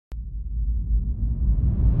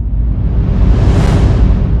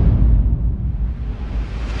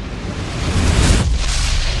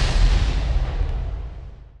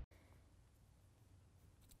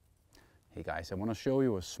guys, I want to show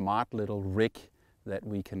you a smart little rig that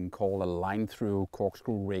we can call a line through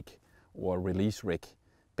corkscrew rig or release rig.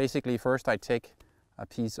 Basically, first I take a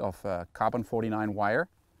piece of carbon 49 wire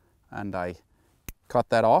and I cut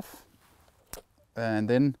that off, and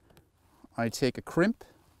then I take a crimp,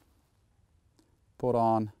 put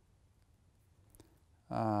on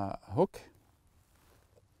a hook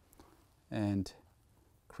and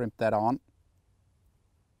crimp that on,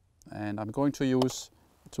 and I'm going to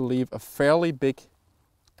leave a fairly big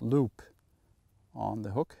loop on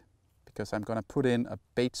the hook because I'm going to put in a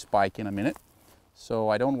bait spike in a minute. So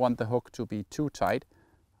I don't want the hook to be too tight.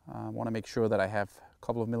 I want to make sure that I have a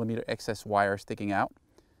couple of millimeter excess wire sticking out,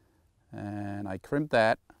 and I crimp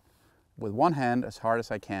that with one hand as hard as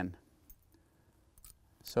I can.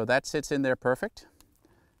 So that sits in there perfect,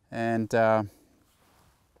 and then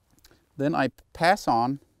I pass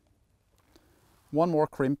on one more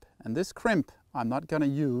crimp, and this crimp I'm not going to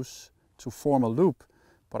use to form a loop,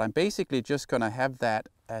 but I'm basically just going to have that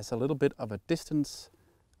as a little bit of a distance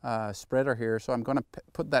spreader here. So I'm going to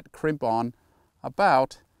put that crimp on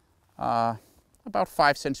about 5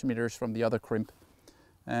 centimeters from the other crimp,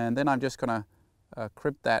 and then I'm just going to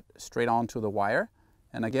crimp that straight onto the wire,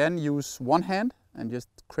 and again use one hand and just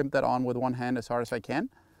crimp that on with one hand as hard as I can.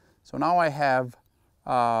 So now I have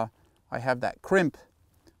that crimp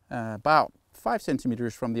about 5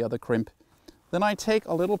 centimeters from the other crimp. Then I take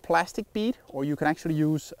a little plastic bead, or you can actually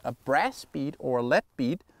use a brass bead or a lead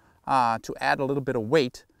bead to add a little bit of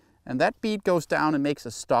weight. And that bead goes down and makes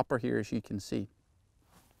a stopper here, as you can see.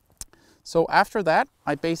 So after that,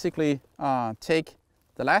 I basically take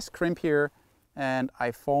the last crimp here and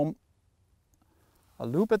I form a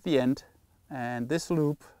loop at the end. And this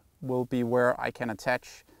loop will be where I can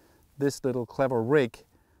attach this little clever rig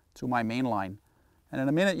to my main line. And in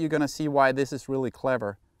a minute you're going to see why this is really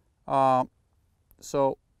clever.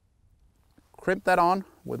 So crimp that on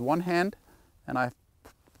with one hand, and I've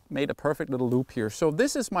made a perfect little loop here. So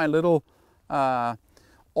this is my little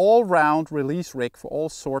all-round release rig for all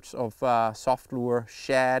sorts of soft lure,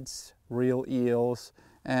 shads, real eels,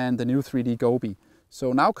 and the new 3D Goby.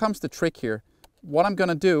 So now comes the trick here. What I'm going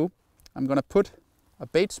to do, I'm going to put a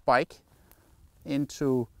bait spike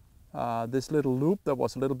into this little loop that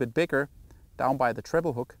was a little bit bigger down by the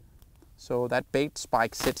treble hook. So that bait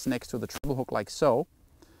spike sits next to the treble hook like so.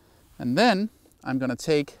 And then I'm going to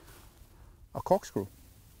take a corkscrew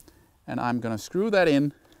and I'm going to screw that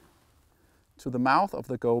in to the mouth of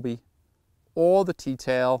the Goby, or the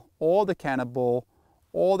T-tail, or the cannibal,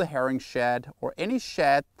 or the herring shad, or any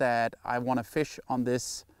shad that I want to fish on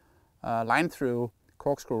this line through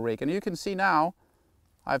corkscrew rig. And you can see now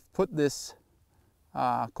I've put this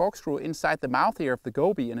corkscrew inside the mouth here of the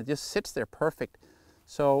Goby, and it just sits there perfect.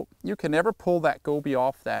 So you can never pull that Goby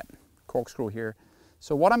off that corkscrew here.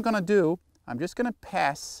 So what I'm going to do, I'm just going to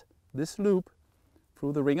pass this loop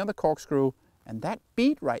through the ring of the corkscrew, and that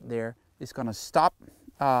bead right there is going to stop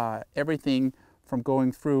everything from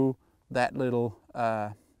going through that little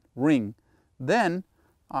ring. Then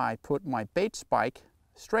I put my bait spike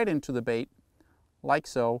straight into the bait like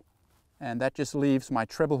so, and that just leaves my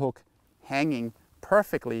treble hook hanging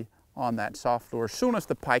perfectly on that soft lure. As soon as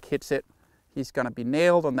the pike hits it, he's going to be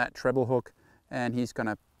nailed on that treble hook, and he's going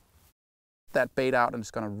to that bait out and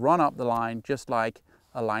it's going to run up the line just like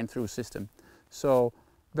a line through system. So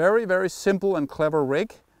very, very simple and clever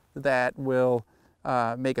rig that will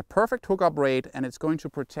make a perfect hookup braid, and it's going to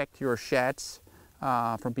protect your shads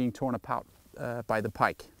from being torn apart by the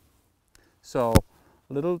pike. So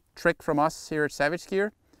a little trick from us here at Savage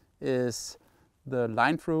Gear is the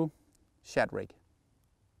line through shad rig.